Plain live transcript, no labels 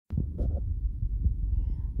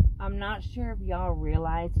I'm not sure if y'all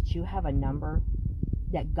realize that you have a number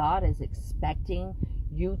that God is expecting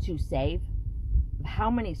you to save.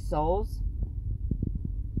 How many souls?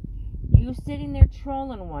 You sitting there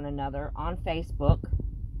trolling one another on Facebook,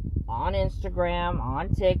 on Instagram,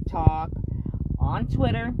 on TikTok, on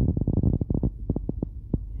Twitter,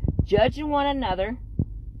 judging one another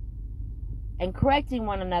and correcting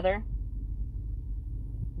one another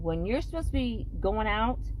when you're supposed to be going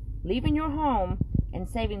out, leaving your home, and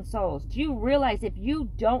saving souls. Do you realize if you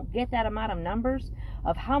don't get that amount of numbers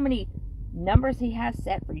of how many numbers he has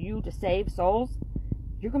set for you to save souls,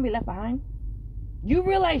 you're going to be left behind? You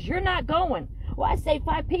realize you're not going. Well, I saved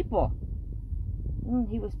 5 people.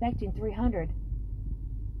 He was expecting 300.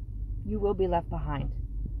 You will be left behind.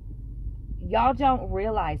 Y'all don't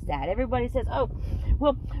realize that. Everybody says, oh,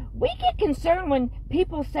 well, we get concerned when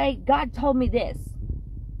people say, God told me this.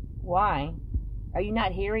 Why? Are you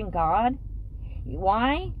not hearing God?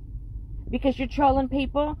 Why? Because you're trolling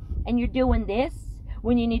people and you're doing this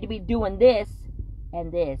when you need to be doing this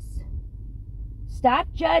and this. Stop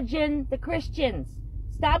judging the Christians.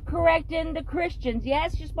 Stop correcting the Christians.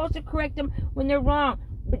 Yes, you're supposed to correct them when they're wrong,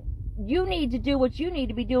 but you need to do what you need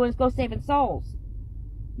to be doing is go saving souls.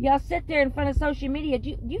 Y'all sit there in front of social media.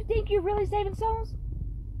 Do you think you're really saving souls?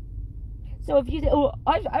 So if you say, oh,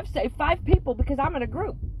 I've saved 5 people because I'm in a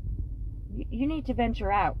group, you need to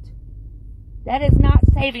venture out. That is not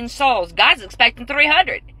saving souls. God's expecting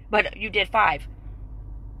 300, but you did 5.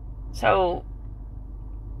 So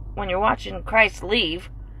when you're watching Christ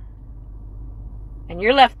leave and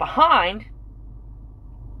you're left behind,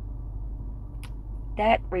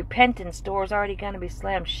 that repentance door is already going to be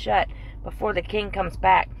slammed shut before the King comes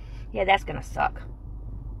back. Yeah, that's going to suck.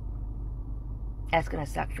 That's going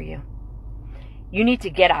to suck for you. You need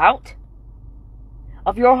to get out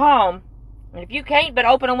of your home. And if you can't, but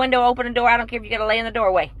open a window, open a door, I don't care if you got to lay in the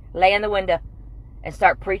doorway. Lay in the window and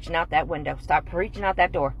start preaching out that window. Start preaching out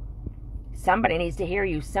that door. Somebody needs to hear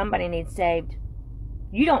you. Somebody needs saved.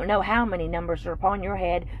 You don't know how many numbers are upon your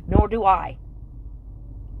head, nor do I.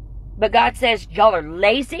 But God says, y'all are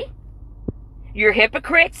lazy. You're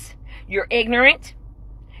hypocrites. You're ignorant.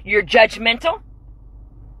 You're judgmental.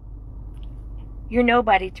 You're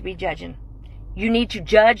nobody to be judging. You need to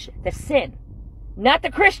judge the sin, not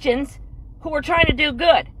the Christians who are trying to do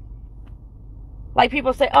good. Like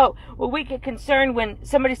people say, oh, well, we get concerned when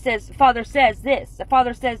somebody says, Father says this, the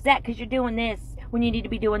Father says that, because you're doing this when you need to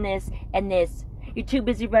be doing this and this. You're too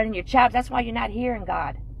busy running your chops. That's why you're not hearing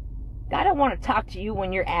God. God don't want to talk to you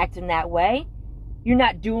when you're acting that way. You're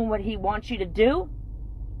not doing what he wants you to do.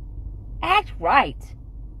 Act right.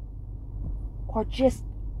 Or just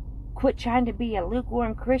quit trying to be a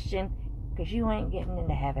lukewarm Christian because you ain't getting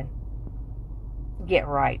into heaven. Get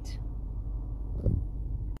right.